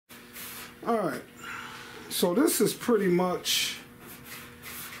Alright, so this is pretty much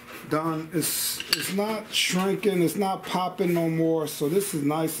done. It's not shrinking, it's not popping no more, so this is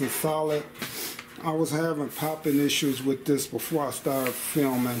nice and solid. I was having popping issues with this before I started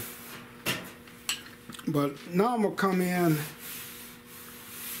filming, but now I'm gonna come in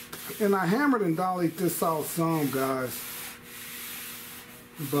and I hammered and dollied this out some, guys,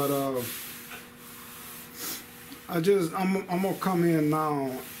 but I'm gonna come in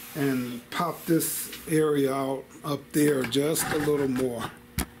now and pop this area out up there just a little more.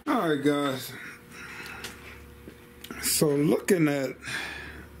 Alright guys, so looking at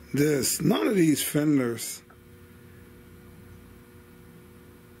this, none of these fenders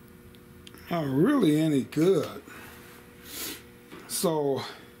are really any good. So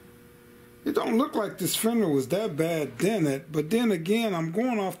it don't look like this fender was that bad dented, but then again I'm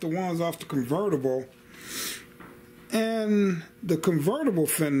going off the ones off the convertible, and the convertible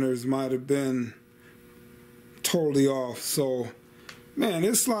fenders might have been totally off. So man,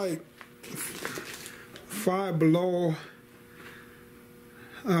 it's like Five Below.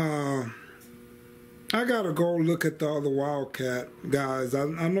 I gotta go look at the other WILDCAT, guys.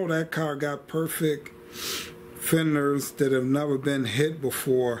 I know that car got perfect fenders that have never been hit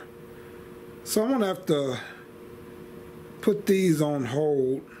before, so I'm gonna have to put these on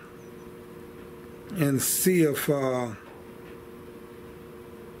hold and see if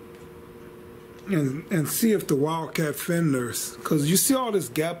and see if the WILDCAT fenders, because you see all this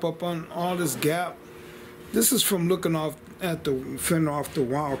gap up on all this gap. This is from looking off at the fender off the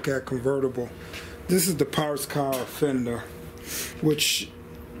WILDCAT convertible. This is the parts car fender, which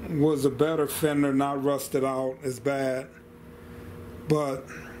was a better fender, not rusted out as bad. But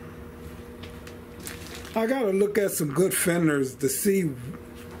I gotta look at some good fenders to see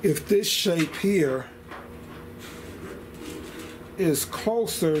if this shape here is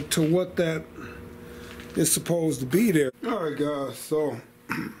closer to what that is supposed to be there. Alright guys, so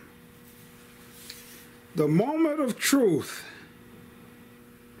the moment of truth.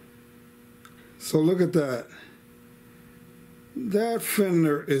 So look at that. That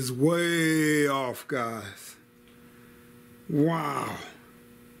fender is way off, guys. Wow.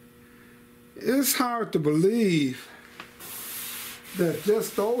 It's hard to believe that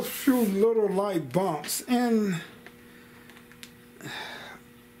just those few little light bumps, and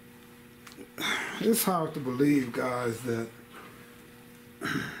it's hard to believe, guys, that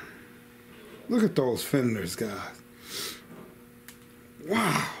look at those fenders, guys.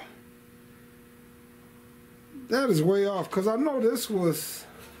 Wow. That is way off, because I know this was,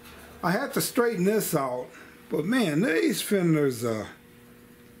 I had to straighten this out, but man, these fenders are,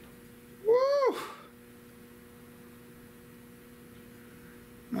 woo!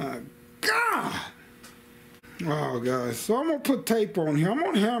 My God! Wow, guys, so I'm going to put tape on here. I'm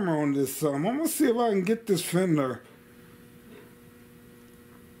going to hammer on this some. I'm going to see if I can get this fender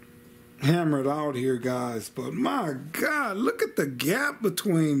hammered out here, guys. But my God, look at the gap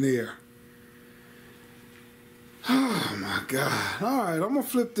between there. Oh my God. Alright, I'm going to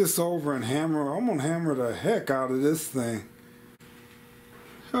flip this over and hammer. I'm going to hammer the heck out of this thing.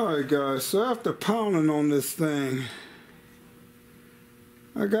 Alright guys, so after pounding on this thing,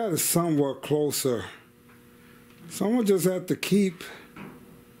 I got it somewhat closer. So I'm going to just have to keep,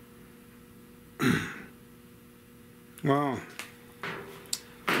 wow,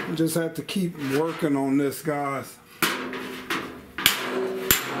 I just have to keep working on this, guys.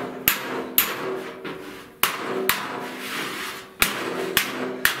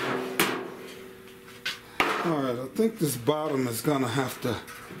 Alright, I think this bottom is going to have to,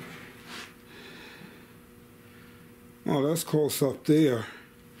 oh, that's close up there.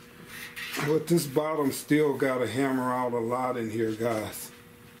 But this bottom still got to hammer out a lot in here, guys.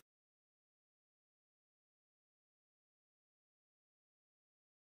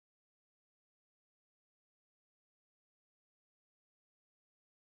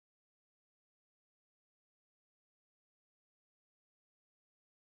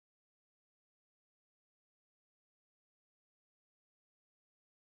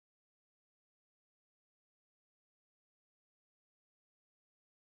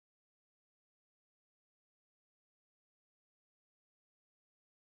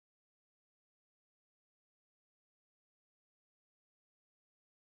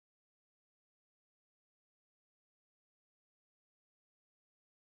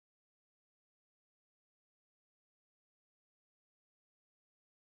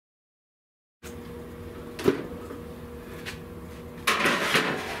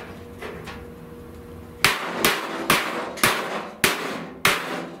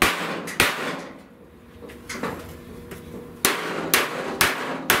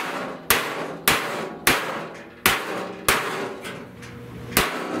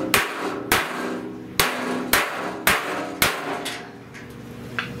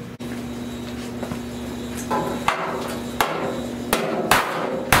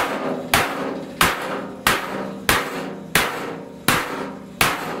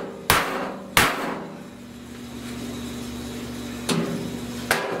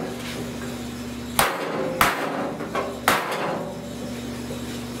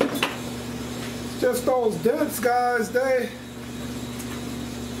 Just those dents, guys, they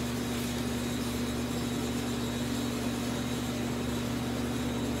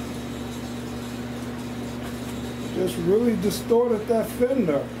just really distorted that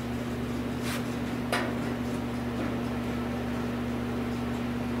fender.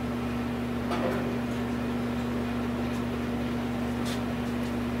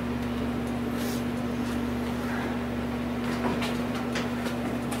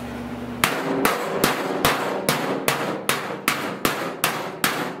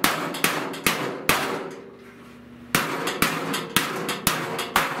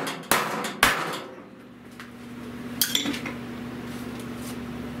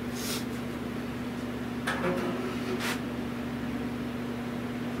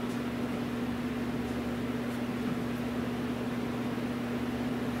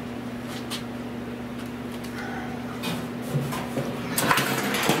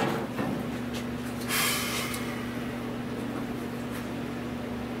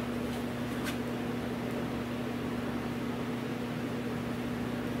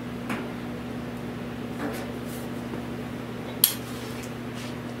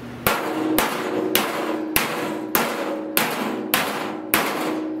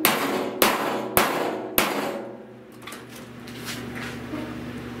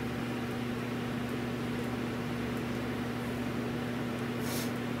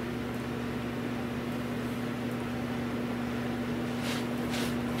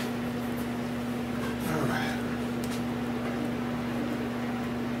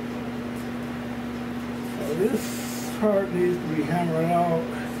 This part needs to be hammered out.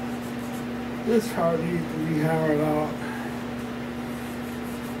 This part needs to be hammered out.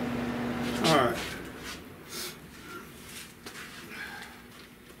 Alright.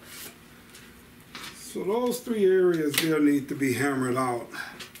 So those three areas there need to be hammered out.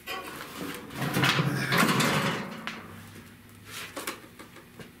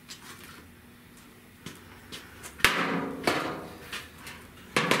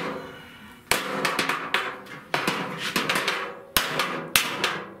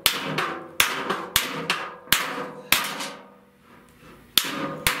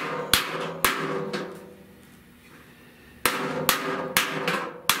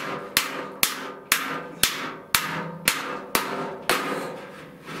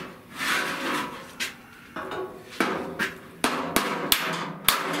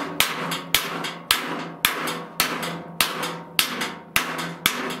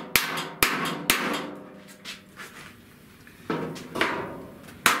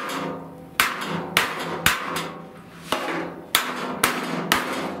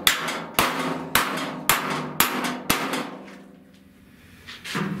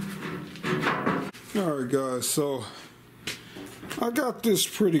 Alright guys, so I got this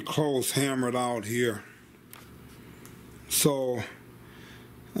pretty close hammered out here. So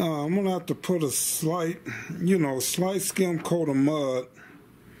I'm gonna have to put a slight skim coat of mud.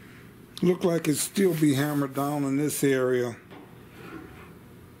 Look like it still be hammered down in this area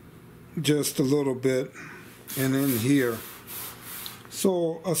just a little bit and in here.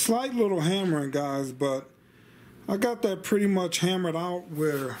 So a slight little hammering, guys, but I got that pretty much hammered out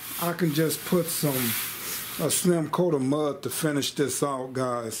where I can just put a slim coat of mud to finish this out,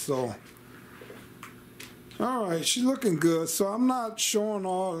 guys. So alright, she's looking good. So I'm not showing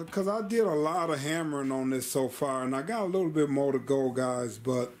all, because I did a lot of hammering on this so far, and I got a little bit more to go, guys,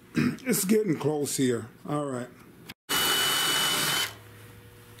 but it's getting close here. Alright.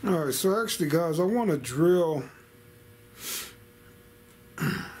 Alright, so actually, guys, I want to drill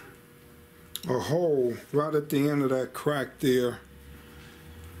a hole right at the end of that crack there,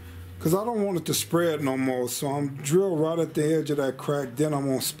 because I don't want it to spread no more. So I'm drill right at the edge of that crack, then I'm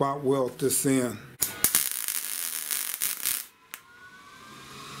going to spot weld this in.